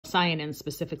anthocyanins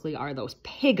specifically are those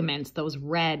pigments, those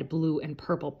red, blue, and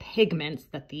purple pigments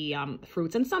that the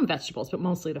fruits and some vegetables, but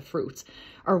mostly the fruits,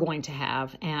 are going to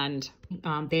have. And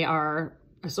they are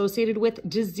associated with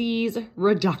disease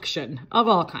reduction of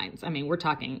all kinds. I mean, we're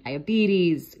talking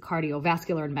diabetes,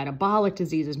 cardiovascular and metabolic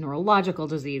diseases, neurological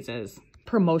diseases,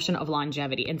 promotion of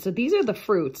longevity. And so these are the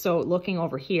fruits. So looking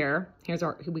over here,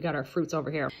 we got our fruits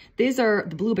over here. These are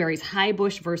the blueberries, high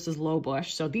bush versus low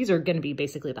bush. So these are going to be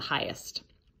basically the highest.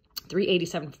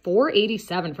 387,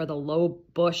 487 for the low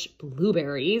bush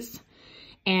blueberries.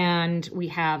 And we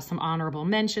have some honorable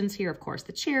mentions here. Of course,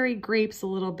 the cherry, grapes a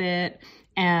little bit,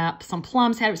 some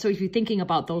plums. So if you're thinking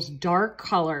about those dark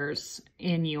colors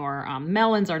in your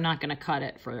melons are not going to cut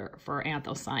it for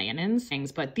anthocyanins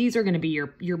things, but these are going to be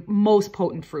your most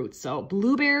potent fruits. So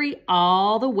blueberry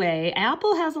all the way.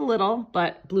 Apple has a little,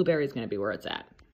 but blueberry is going to be where it's at.